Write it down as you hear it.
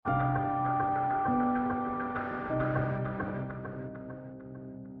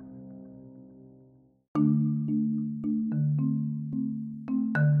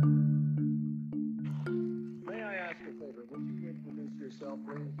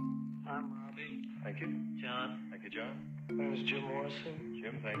I'm Robbie. Thank you. John. Thank you, John. My name is Jim Morrison.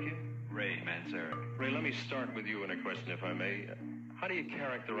 Jim, thank you. Ray Manzarek. Ray, let me start with you in a question, if I may. How do you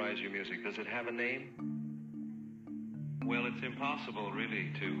characterize your music? Does it have a name? Well, it's impossible,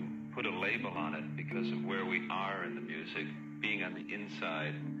 really, to put a label on it because of where we are in the music. Being on the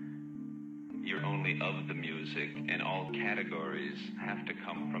inside, you're only of the music, and all categories have to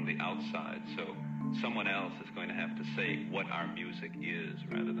come from the outside. So someone else is going to have to say what our music is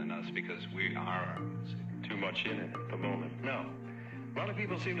rather than us, because we are our music. Too much in it at the moment. No. A lot of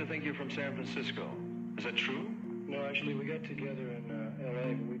people seem to think you're from San Francisco. Is that true? No, actually, we got together in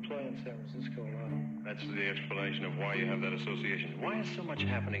L.A., but we play in San Francisco a lot. That's the explanation of why you have that association. Why is so much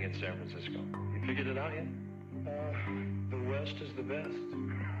happening in San Francisco? You figured it out yet? The West is the best.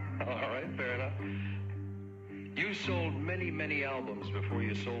 All right, fair enough. You sold many, many albums before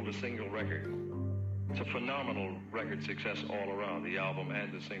you sold a single record. It's a phenomenal record success all around, the album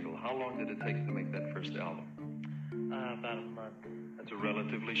and the single. How long did it take to make that first album? About a month. That's a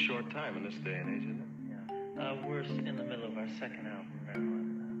relatively short time in this day and age, isn't it? Yeah. We're in the middle of our second album now,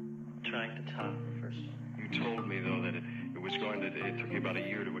 and trying to top the first one. You told me, though, that it took you about a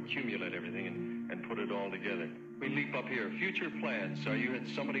year to accumulate everything and put it all together. We leap up here. Future plans.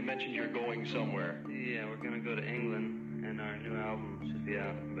 Somebody mentioned you're going somewhere. Yeah, we're going to go to England, and our new album should be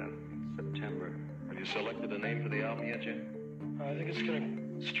out in about September. Have you selected a name for the album yet, Jim? I think it's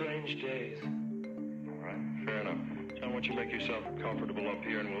going to Strange Days. All right, fair enough. John, why don't you make yourself comfortable up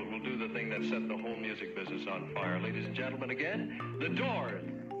here, and we'll do the thing that set the whole music business on fire. Ladies and gentlemen, again, The Doors.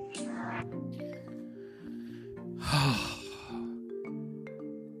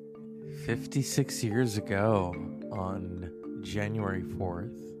 56 years ago, on January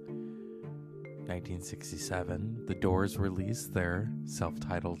 4th, 1967, The Doors released their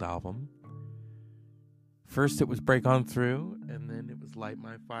self-titled album. First it was Break On Through, and then it was Light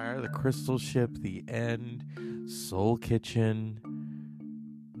My Fire, The Crystal Ship, The End, Soul Kitchen.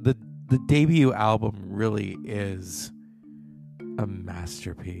 The debut album really is a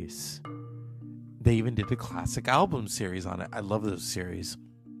masterpiece. They even did a classic album series on it. I love those series.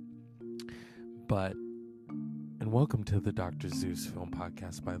 And welcome to the Dr. Zeus Film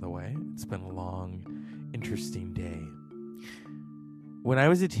Podcast, by the way. It's been a long, interesting day. When I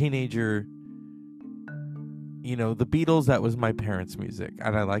was a teenager, the Beatles, that was my parents' music.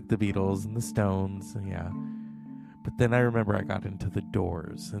 And I liked the Beatles and the Stones, yeah. But then I remember I got into the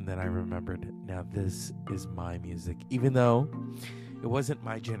Doors, and then I remembered, now this is my music, even though it wasn't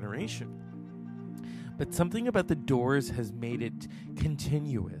my generation. But something about the Doors has made it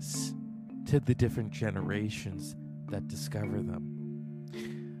continuous to the different generations that discover them.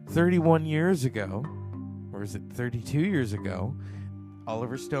 31 years ago, or is it 32 years ago,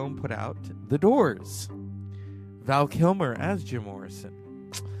 Oliver Stone put out The Doors. Val Kilmer as Jim Morrison.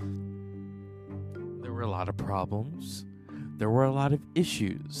 There were a lot of problems. There were a lot of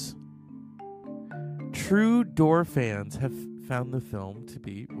issues. True Door fans have found the film to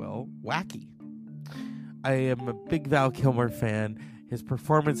be, wacky. I am a big Val Kilmer fan. His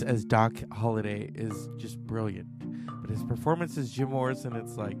performance as Doc Holliday is just brilliant. But his performance as Jim Morrison,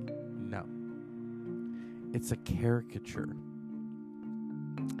 it's like, no. It's a caricature.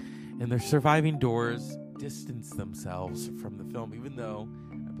 And their surviving Doors distance themselves from the film, even though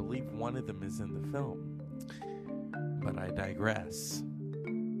I believe one of them is in the film. But I digress.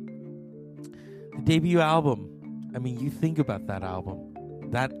 The debut album, you think about that album.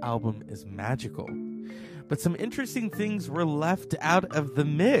 That album is magical. But some interesting things were left out of the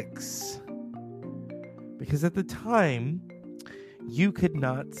mix. Because at the time, you could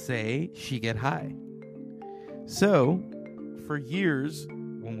not say She Get High. So, for years,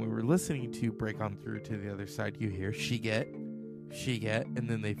 when we were listening to Break On Through to the Other Side, you hear She Get, and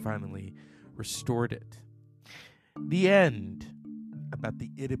then they finally restored it. The End, about the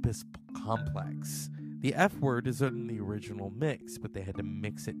Oedipus complex. The F word is in the original mix, but they had to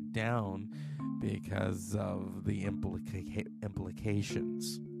mix it down because of the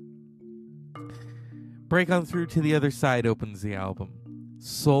implications. Break On Through to the Other Side opens the album.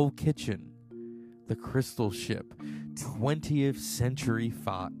 Soul Kitchen, The Crystal Ship, 20th Century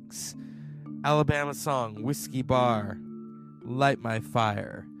Fox, Alabama Song, Whiskey Bar, Light My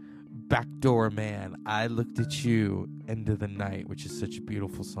Fire, Backdoor Man, I Looked at You, End of the Night, which is such a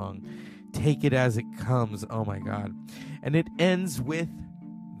beautiful song. Take It As It Comes, oh my God. And it ends with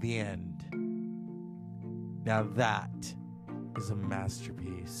The End. Now that is a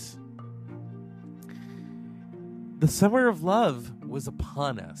masterpiece. The summer of love was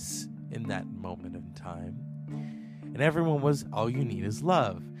upon us in that moment in time. And everyone was, all you need is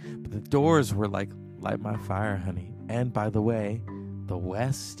love. But the Doors were like, light my fire, honey. And by the way, the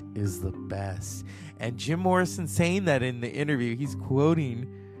West is the best. And Jim Morrison saying that in the interview, he's quoting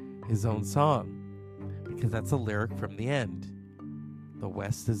his own song because that's a lyric from the end. The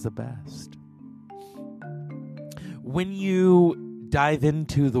West is the best. When you dive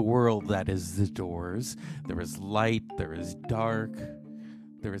into the world that is the Doors, there is light, there is dark,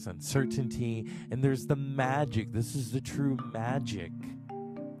 there is uncertainty, and there's the magic. This is the true magic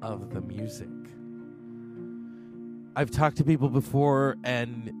of the music. I've talked to people before,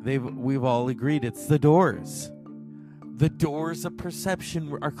 and we've all agreed it's the Doors. The doors of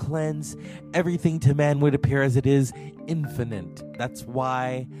perception are cleansed. Everything to man would appear as it is infinite. That's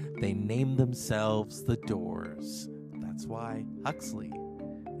why they named themselves the Doors. That's why Huxley.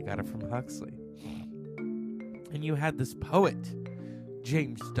 They got it from Huxley. And you had this poet,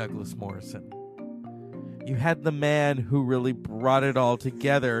 James Douglas Morrison. You had the man who really brought it all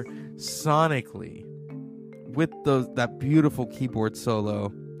together sonically with that beautiful keyboard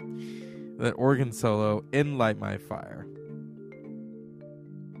solo, that organ solo in Light My Fire.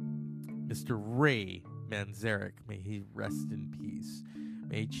 Mr. Ray Manzarek, may he rest in peace.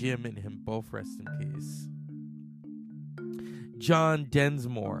 May Jim and him both rest in peace. John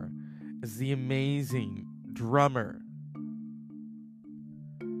Densmore is the amazing drummer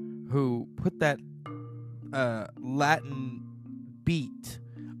who put that Latin beat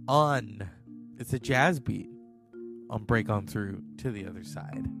on, it's a jazz beat, on Break On Through to the Other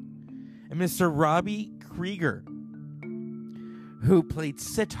Side. And Mr. Robbie Krieger, who played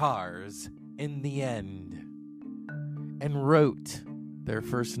sitars in the end and wrote their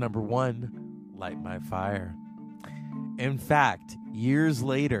first number one, Light My Fire. In fact, years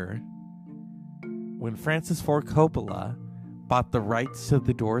later, when Francis Ford Coppola bought the rights to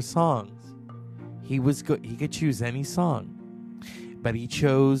the Doors songs, he could choose any song, but he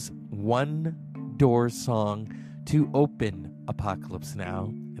chose one Doors song to open Apocalypse Now,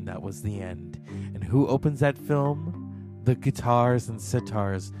 and that was the end. And who opens that film? The guitars and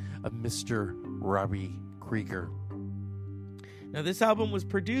sitars of Mr. Robbie Krieger. Now, this album was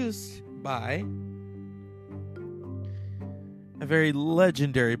produced by a very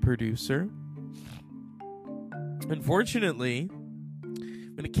legendary producer. Unfortunately,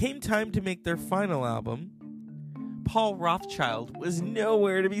 when it came time to make their final album, Paul Rothchild was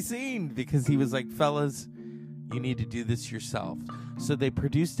nowhere to be seen because he was like, fellas, you need to do this yourself. So they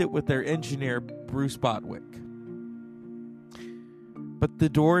produced it with their engineer, Bruce Botwick. But the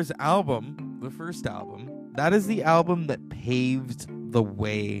Doors album, the first album, that is the album that paved the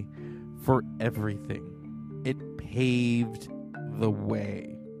way for everything. It paved the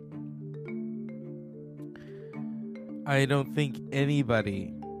way. I don't think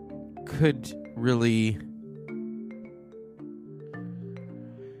anybody could really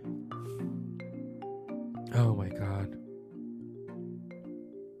oh my God.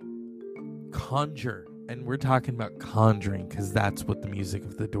 Conjure. And we're talking about conjuring because that's what the music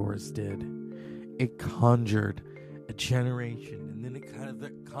of the Doors did. It conjured a generation, and then it kind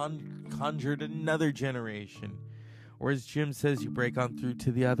of conjured another generation. Or as Jim says, you break on through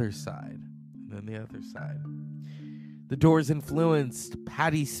to the other side, and then the other side. The Doors influenced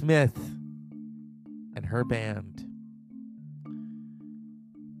Patti Smith and her band.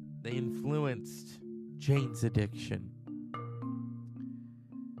 They influenced Jane's Addiction,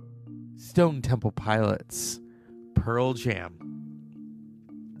 Stone Temple Pilots, Pearl Jam,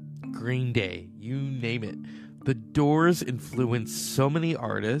 Green Day, you name it. The Doors influenced so many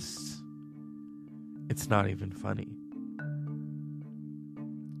artists, it's not even funny.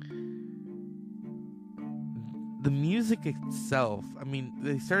 The music itself, I mean,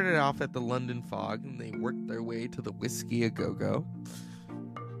 they started off at the London Fog and they worked their way to the Whiskey A Go-Go.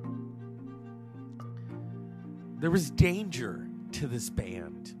 There was danger to this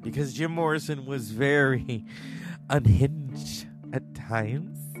band because Jim Morrison was very unhinged at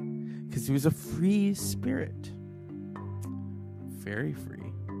times because he was a free spirit. Very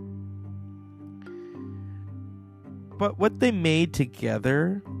free. But what they made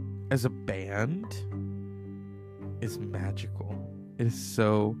together as a band is magical. It is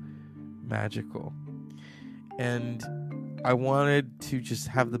so magical. And I wanted to just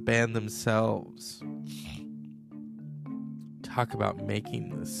have the band themselves talk about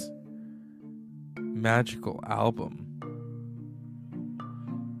making this magical album.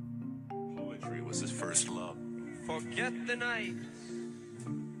 Poetry was his first love. Forget the night.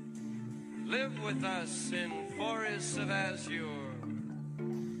 Live with us in forests of azure.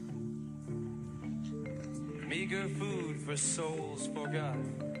 Meager food for souls forgot.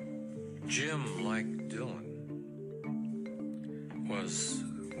 Jim, like Dylan, was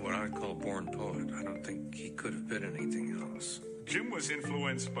what I'd call a born poet. I don't think he could have been anything else. Jim was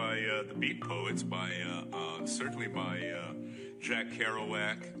influenced by the Beat Poets, certainly by Jack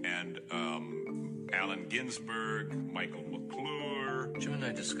Kerouac and Allen Ginsberg, Michael McClure. Jim and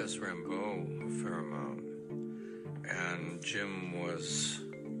I discussed Rimbaud a fair amount, and Jim was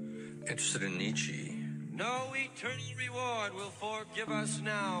interested in Nietzsche. No eternal reward will forgive us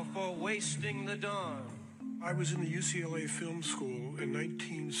now for wasting the dawn. I was in the UCLA Film School in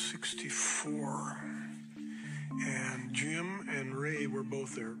 1964, and Jim and Ray were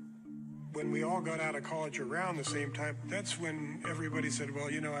both there. When we all got out of college around the same time, that's when everybody said,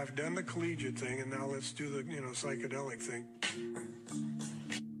 well, you know, I've done the collegiate thing, and now let's do the, psychedelic thing.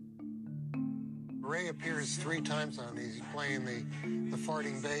 Ray appears 3 times on these. He's playing the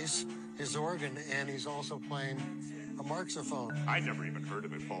farting bass, his organ, and he's also playing a marxophone. I'd never even heard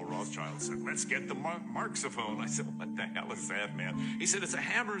of it. Paul Rothschild said, let's get the marxophone. I said, what the hell is that, man? He said, it's a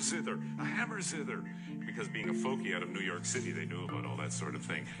hammer zither. Because being a folkie out of New York City, they knew about all that sort of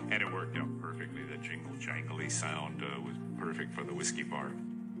thing. And it worked out perfectly. The jingle-jangly sound was perfect for the whiskey bar.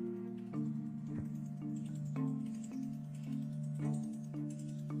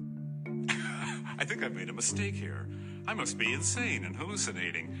 I think I've made a mistake here. I must be insane and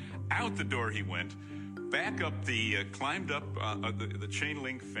hallucinating. Out the door he went, back up climbed up the chain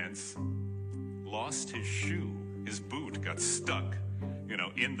link fence, lost his shoe. His boot got stuck,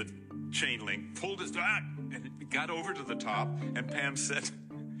 in the chain link, pulled his, and it got over to the top, and Pam said,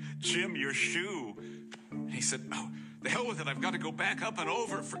 Jim, your shoe. And he said, oh, the hell with it, I've got to go back up and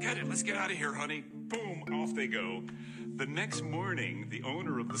over. Forget it, let's get out of here, honey. Boom, off they go. The next morning, the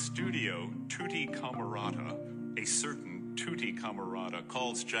owner of the studio, Tutti Camerata, a certain Tutti Camerata,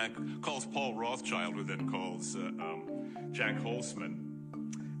 calls Paul Rothschild, who then calls Jack Holzman,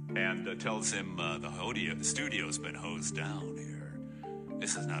 and tells him the studio's been hosed down here.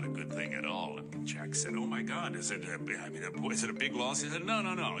 This is not a good thing at all. And Jack said, oh my God, is it a big loss? He said,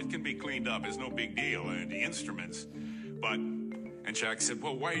 no, it can be cleaned up. It's no big deal. The instruments. And Jack said,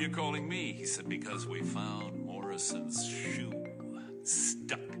 well, why are you calling me? He said, because we found Morrison's shoe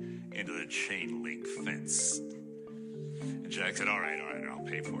stuck into the chain link fence. And Jack said, all right, I'll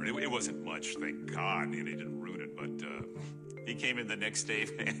pay for it. It wasn't much, thank God, and he didn't ruin it, but he came in the next day,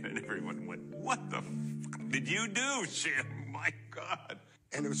 man, and everyone went, what the f*** did you do, Jim? My God.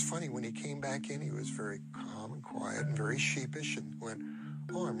 And it was funny, when he came back in, he was very calm and quiet and very sheepish and went,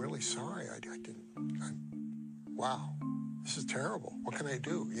 oh, I'm really sorry. Wow, this is terrible. What can I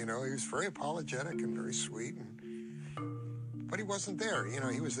do? He was very apologetic and very sweet. But he wasn't there.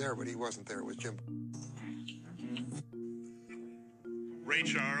 He was there, but he wasn't there. It was Jim. Ray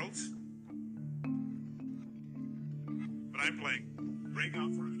Charles. But I'm playing Break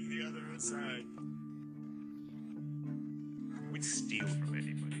Out from the Other Side. We'd steal from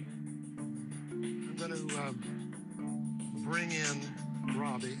anybody. I'm going to bring in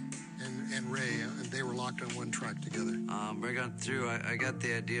Robbie and Ray, and they were locked on one track together. Break On Through, I got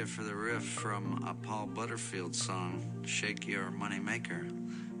the idea for the riff from a Paul Butterfield song, Shake Your Money Maker,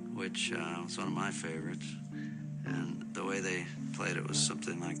 which was one of my favorites. And the way they played it was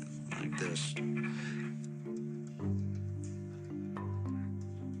something like this.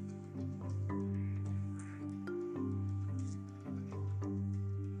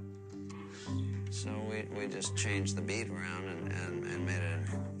 So we just changed the beat around and made it.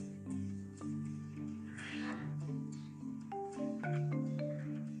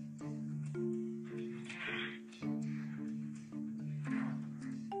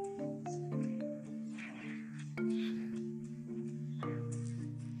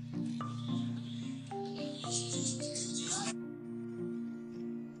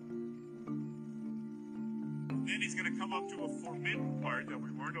 Then he's going to come up to a forbidden part that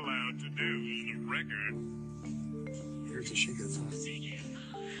we weren't allowed to do on the record. Here's what she gets on.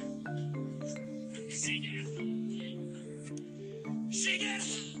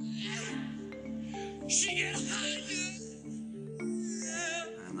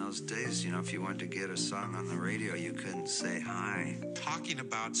 In those days, if you wanted to get a song on the radio, you couldn't say hi. Talking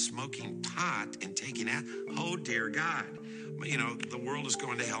about smoking pot and taking that, oh dear God, the world is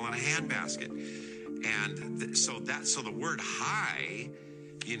going to hell in a handbasket. And so the word hi,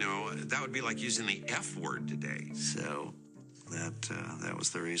 that would be like using the F word today. So that was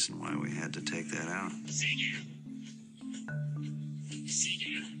the reason why we had to take that out.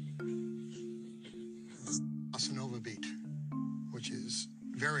 Bossa Nova beat, which is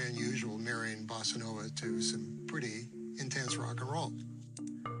very unusual, marrying Bossa Nova to some pretty intense rock and roll.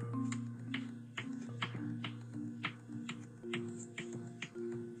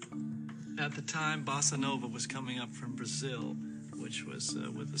 At the time, Bossa Nova was coming up from Brazil, which was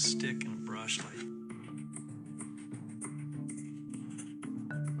with a stick and a brush.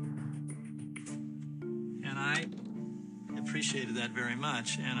 appreciated that very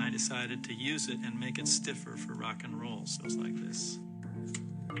much, and I decided to use it and make it stiffer for rock and roll. So it's like this.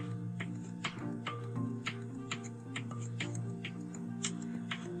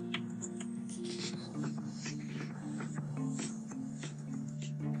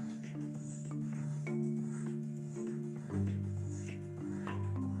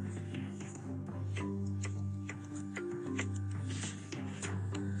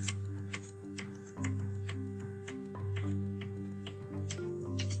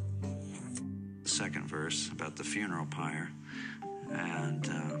 Second verse about the funeral pyre, and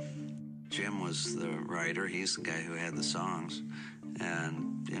Jim was the writer. He's the guy who had the songs,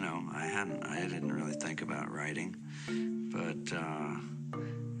 and you know, I didn't really think about writing, but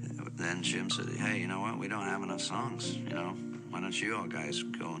then Jim said, "Hey, you know what? We don't have enough songs. You know, why don't you all guys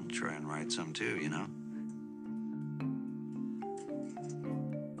go and try and write some too? You know."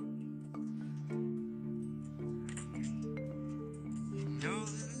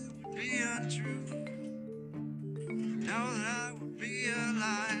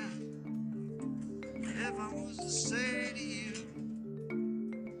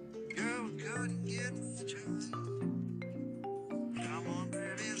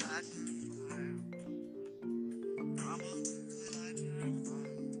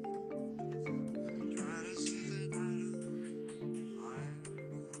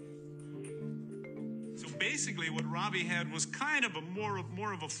 Basically, what Robbie had was kind of a more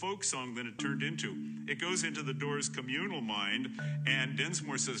of a folk song than it turned into. It goes into the Doors' communal mind, and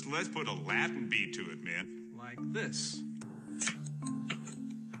Densmore says, "Let's put a Latin beat to it, man." Like this.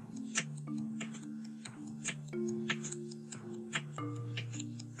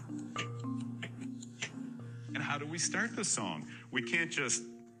 And how do we start the song? We can't just,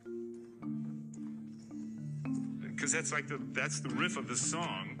 because that's the riff of the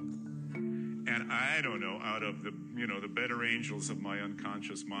song. And I don't know, out of the better angels of my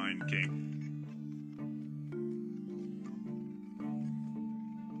unconscious mind came.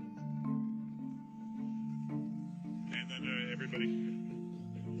 And then everybody.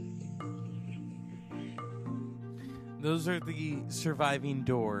 Those are the surviving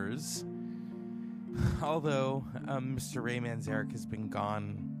Doors. Although Mr. Ray Manzarek has been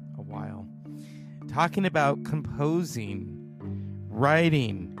gone a while. Talking about composing,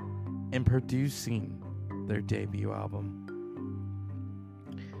 writing, and producing their debut album.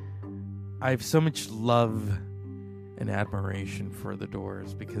 I have so much love and admiration for the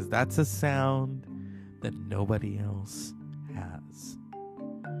Doors because that's a sound that nobody else has.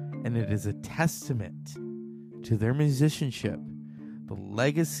 And it is a testament to their musicianship, the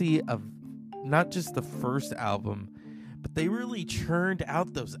legacy of not just the first album, but they really churned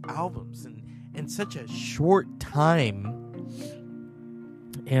out those albums in such a short time.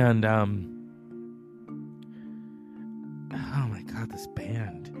 And oh my god, this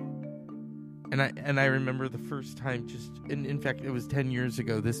band. And I remember the first time in fact it was 10 years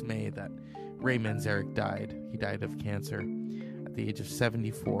ago this May that Ray Manzarek died. He died of cancer at the age of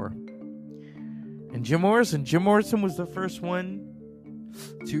 74. And Jim Morrison was the first one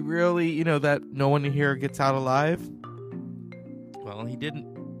to really, that no one here gets out alive. Well, he didn't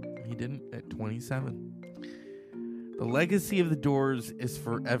at 27. The legacy of the Doors is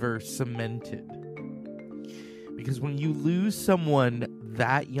forever cemented. Because when you lose someone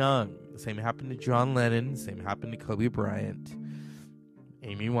that young, the same happened to John Lennon, the same happened to Kobe Bryant,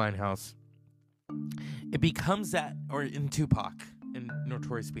 Amy Winehouse, it becomes that, or in Tupac and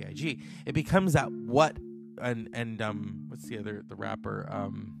Notorious B.I.G., it becomes that what, and what's the rapper,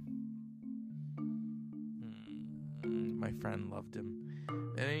 my friend loved him.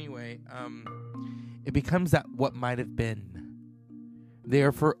 And anyway, it becomes that what might have been. They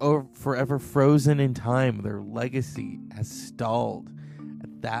are forever frozen in time. Their legacy has stalled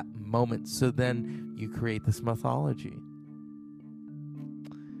at that moment. So then you create this mythology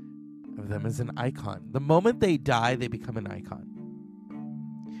of them as an icon. The moment they die, they become an icon.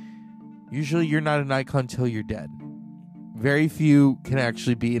 Usually you're not an icon till you're dead. Very few can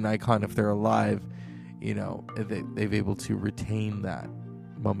actually be an icon if they're alive. They've able to retain that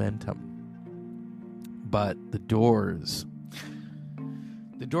momentum. But the Doors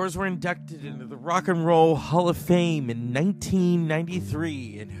were inducted into the Rock and Roll Hall of Fame in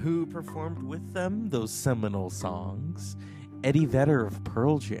 1993. And who performed with them those seminal songs? Eddie Vedder of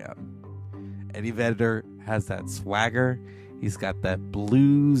Pearl Jam. Eddie Vedder has that swagger. He's got that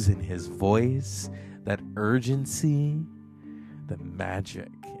blues in his voice, that urgency, the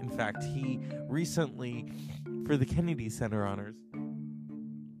magic. In fact, he recently, for the Kennedy Center honors,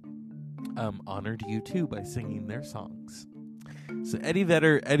 honored U2 by singing their songs. So Eddie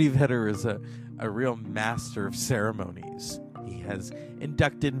Vedder is a real master of ceremonies. He has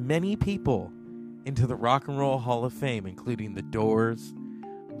inducted many people into the Rock and Roll Hall of Fame, including the Doors,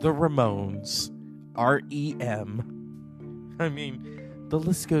 the Ramones, R.E.M. I mean, the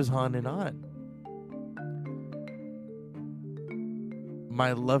list goes on and on.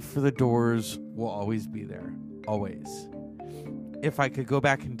 My love for the Doors will always be there. Always. If I could go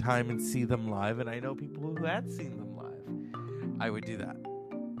back in time and see them live, and I know people who had seen them live, I would do that.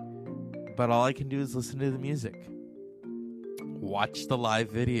 But all I can do is listen to the music. Watch the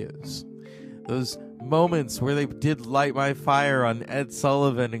live videos. Those moments where they did Light My Fire on Ed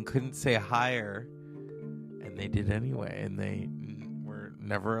Sullivan and couldn't say higher, and they did anyway, and they were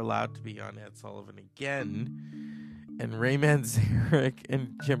never allowed to be on Ed Sullivan again. And Ray Manzarek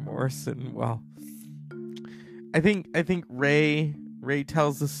and Jim Morrison, well, I think Ray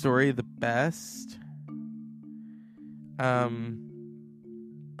tells the story the best.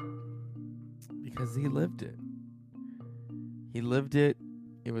 Because he lived it. He lived it.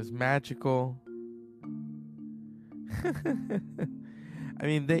 It was magical. I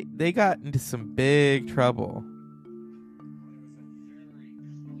mean, they got into some big trouble.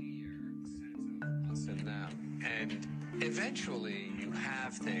 And eventually you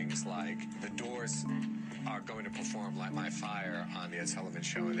have things like the Doors are going to perform Light My Fire on the Ed Sullivan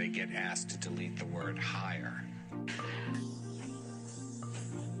Show, and they get asked to delete the word higher.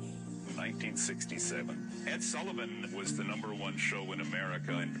 1967. Ed Sullivan was the #1 show in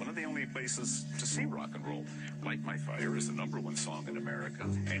America and one of the only places to see rock and roll. Light My Fire is the #1 song in America,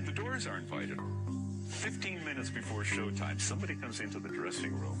 and the Doors are invited. 15 minutes before showtime, somebody comes into the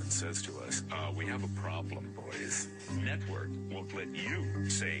dressing room and says to us, we have a problem, boys. Network won't let you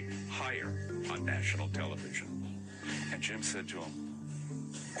say higher on national television. And Jim said to him,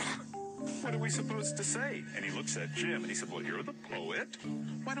 what are we supposed to say? And he looks at Jim and he said, well, you're the poet.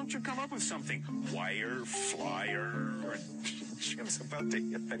 Why don't you come up with something? Wire, flyer. And Jim's about to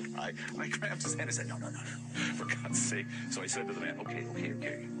hit the guy. I grabbed his hand and said, no, for God's sake. So I said to the man, okay,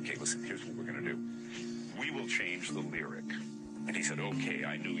 listen, here's what we're going to do. We will change the lyric. And he said, okay,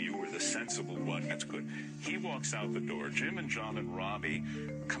 I knew you were the sensible one. That's good. He walks out the door. Jim and John and Robbie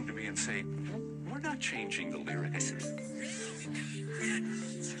come to me and say, we're not changing the lyric. I said,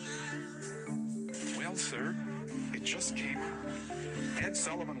 well, sir, it just came out. Ed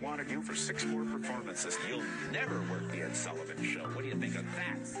Sullivan wanted you for 6 more performances. You'll never work the Ed Sullivan Show. What do you think of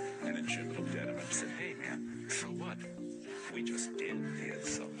that? And then Jim looked at him and said, hey, man, so what? We just did the Ed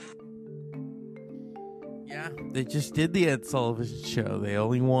Sullivan. Yeah, they just did the Ed Sullivan Show. They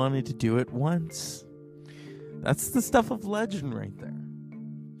only wanted to do it once. That's the stuff of legend right there.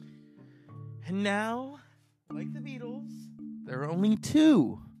 And now, like the Beatles, there are only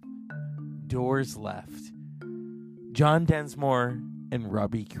 2 Doors left. John Densmore and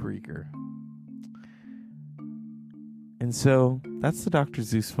Robbie Krieger. And so, that's the Dr.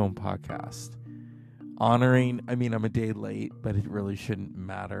 Zeus Film Podcast. Honoring, I mean, I'm a day late, but it really shouldn't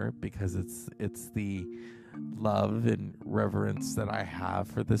matter because it's the love and reverence that I have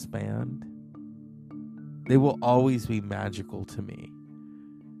for this band. They will always be magical to me.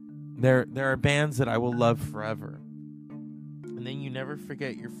 There are bands that I will love forever. And then you never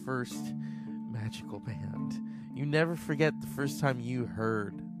forget your first magical band. You never forget the first time you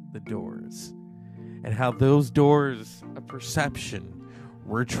heard the Doors. And how those doors of perception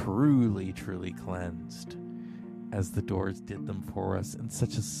were truly, truly cleansed. As the Doors did them for us in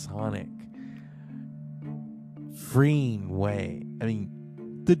such a sonic, freeing way. I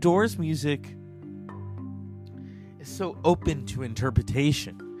mean, the Doors music is so open to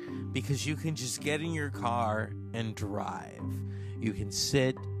interpretation because you can just get in your car and drive. You can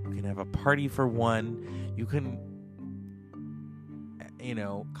sit, you can have a party for one, you can,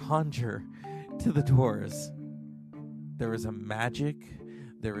 conjure to the Doors. There is a magic,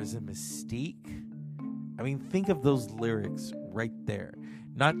 there is a mystique. I mean, think of those lyrics right there.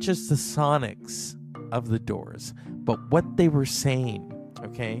 Not just the sonics of the Doors, but what they were saying,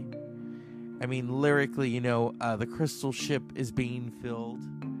 okay? I mean, lyrically, the crystal ship is being filled.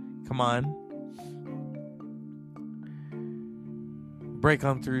 Come on. Break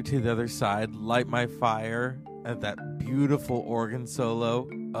on through to the other side. Light My Fire. That beautiful organ solo.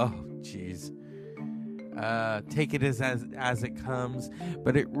 Oh, jeez. Take it as it comes.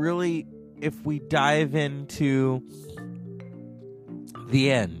 But it really, if we dive into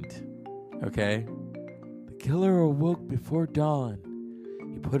the end, okay? The killer awoke before dawn.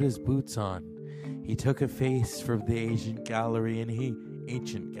 He put his boots on. He took a face from the ancient gallery, and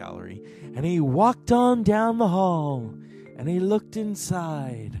he walked on down the hall, and he looked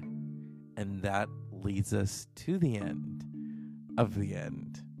inside. And that leads us to the end of the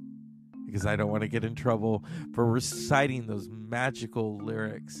end. because I don't want to get in trouble for reciting those magical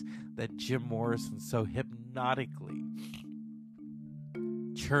lyrics that Jim Morrison so hypnotically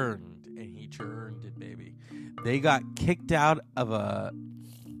churned, and he churned it, baby. They got kicked out of I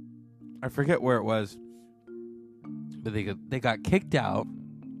forget where it was, but they got kicked out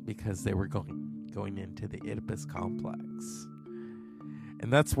because they were going into the Oedipus complex.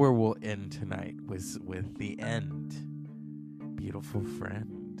 And that's where we'll end tonight, with the end. Beautiful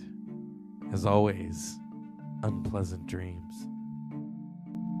friend. As always, unpleasant dreams.